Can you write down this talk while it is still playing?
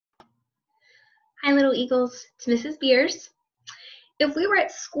Hi, little eagles. It's Mrs. Beers. If we were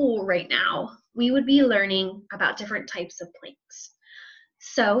at school right now, we would be learning about different types of plants.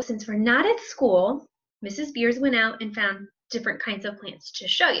 So, since we're not at school, Mrs. Beers went out and found different kinds of plants to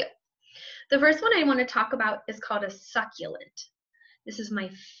show you. The first one I want to talk about is called a succulent. This is my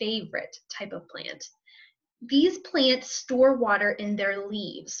favorite type of plant. These plants store water in their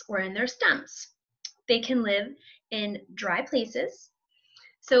leaves or in their stems. They can live in dry places.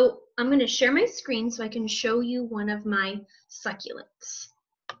 So I'm going to share my screen so I can show you one of my succulents.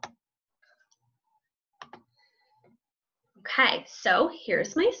 Okay, so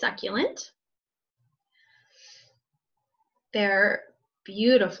here's my succulent. They're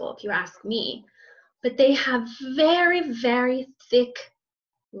beautiful if you ask me, but they have very, very thick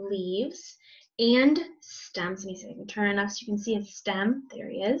leaves and stems. Let me see if I can turn it up so you can see a stem. There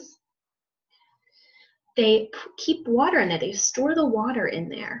he is. They keep water in there. They store the water in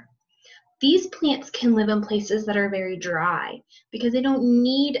there. These plants can live in places that are very dry because they don't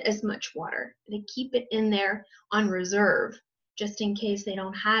need as much water. They keep it in there on reserve just in case they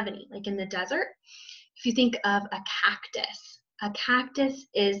don't have any. Like in the desert, if you think of a cactus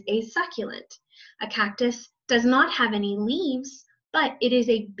is a succulent. A cactus does not have any leaves, but it is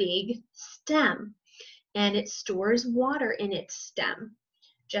a big stem and it stores water in its stem.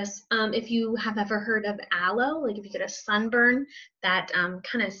 Just if you have ever heard of aloe, like if you get a sunburn, that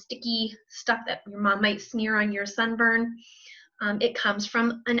kind of sticky stuff that your mom might smear on your sunburn, it comes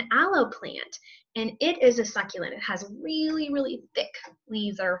from an aloe plant, and it is a succulent. It has really, really thick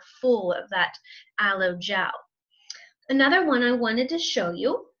leaves that are full of that aloe gel. Another one I wanted to show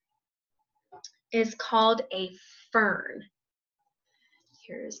you is called a fern.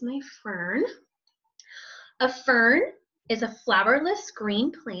 Here's my fern. A fern is a flowerless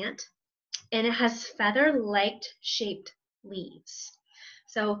green plant, and it has feather-like shaped leaves.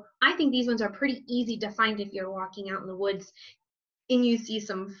 So I think these ones are pretty easy to find if you're walking out in the woods and you see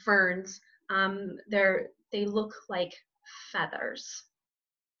some ferns. They look like feathers.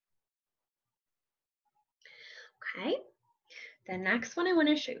 Okay, the next one I want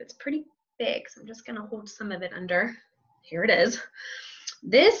to show you, it's pretty big, so I'm just going to hold some of it under. Here it is.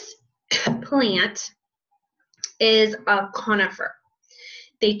 This plant is a conifer.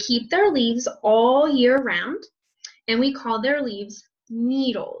 They keep their leaves all year round, and we call their leaves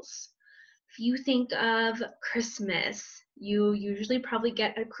needles. If you think of Christmas, you usually probably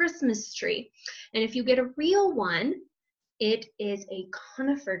get a Christmas tree. And if you get a real one, it is a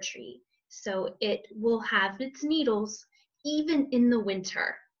conifer tree. So it will have its needles even in the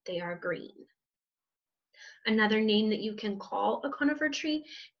winter. They are green. Another name that you can call a conifer tree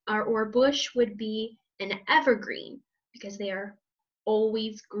or bush would be an evergreen because they are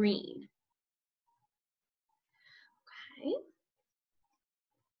always green. Okay.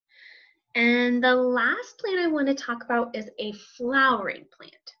 And the last plant I want to talk about is a flowering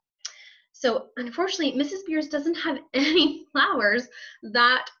plant. So unfortunately, Mrs. Beers doesn't have any flowers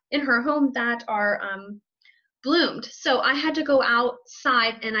that in her home that are bloomed. So I had to go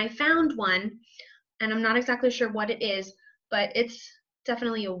outside and I found one, and I'm not exactly sure what it is, but it's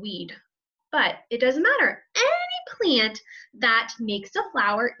definitely a weed. But it doesn't matter. Any plant that makes a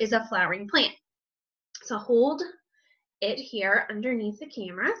flower is a flowering plant. So hold it here underneath the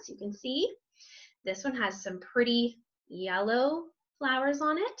camera so you can see. This one has some pretty yellow flowers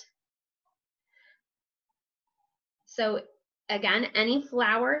on it. So again, any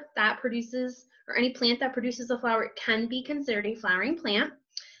flower that produces, or any plant that produces a flower can be considered a flowering plant.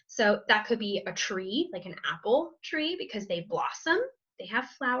 So that could be a tree, like an apple tree, because they blossom, they have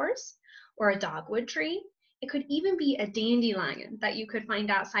flowers, or a dogwood tree. It could even be a dandelion that you could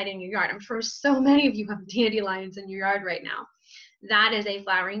find outside in your yard. I'm sure so many of you have dandelions in your yard right now. That is a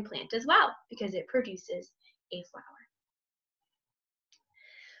flowering plant as well because it produces a flower.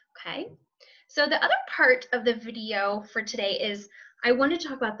 Okay, so the other part of the video for today is I want to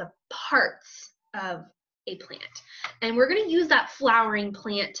talk about the parts of a plant. And we're going to use that flowering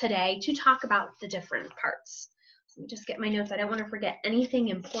plant today to talk about the different parts. Let me just get my notes. I don't want to forget anything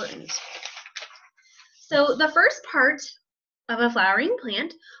important. So the first part of a flowering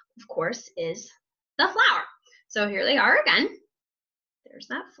plant, of course, is the flower. So here they are again. There's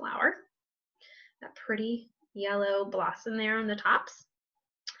that flower, that pretty yellow blossom there on the tops.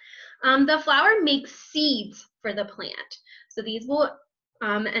 The flower makes seeds for the plant. So these will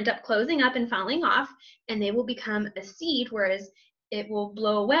end up closing up and falling off, and they will become a seed, whereas it will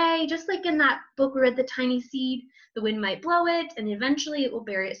blow away. Just like in that book we read, The Tiny Seed, the wind might blow it, and eventually it will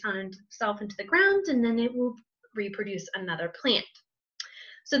bury itself into the ground, and then it will reproduce another plant.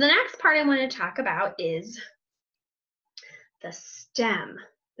 So the next part I want to talk about is the stem.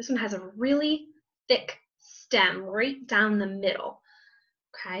 This one has a really thick stem right down the middle.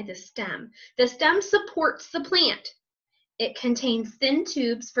 Okay, the stem. The stem supports the plant. It contains thin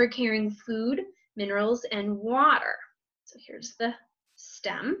tubes for carrying food, minerals, and water. So here's the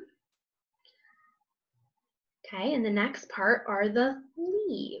stem. Okay, and the next part are the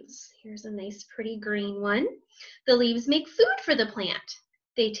leaves. Here's a nice pretty green one. The leaves make food for the plant.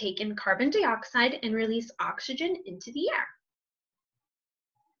 They take in carbon dioxide and release oxygen into the air.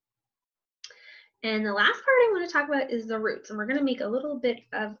 And the last part I want to talk about is the roots, and we're going to make a little bit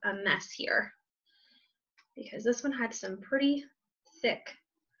of a mess here because this one had some pretty thick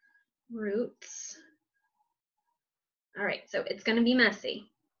roots. All right, so it's going to be messy.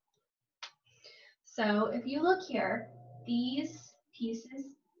 So if you look here, these pieces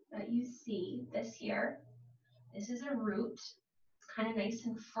that you see, this here, this is a root. It's kind of nice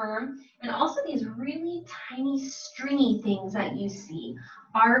and firm. And also these really tiny stringy things that you see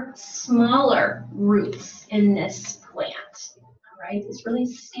are smaller roots in this plant. All right, these really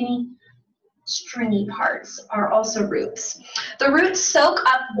skinny, stringy parts are also roots. The roots soak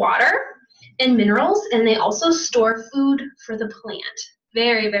up water and minerals, and they also store food for the plant.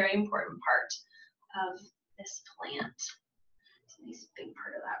 Very, very important part of this plant. It's a nice big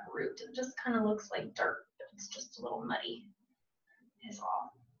part of that root. It just kind of looks like dirt, but it's just a little muddy is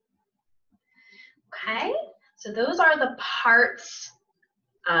all. Okay, so those are the parts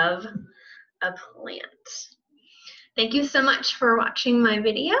of a plant. Thank you so much for watching my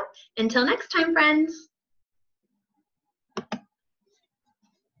video. Until next time, friends.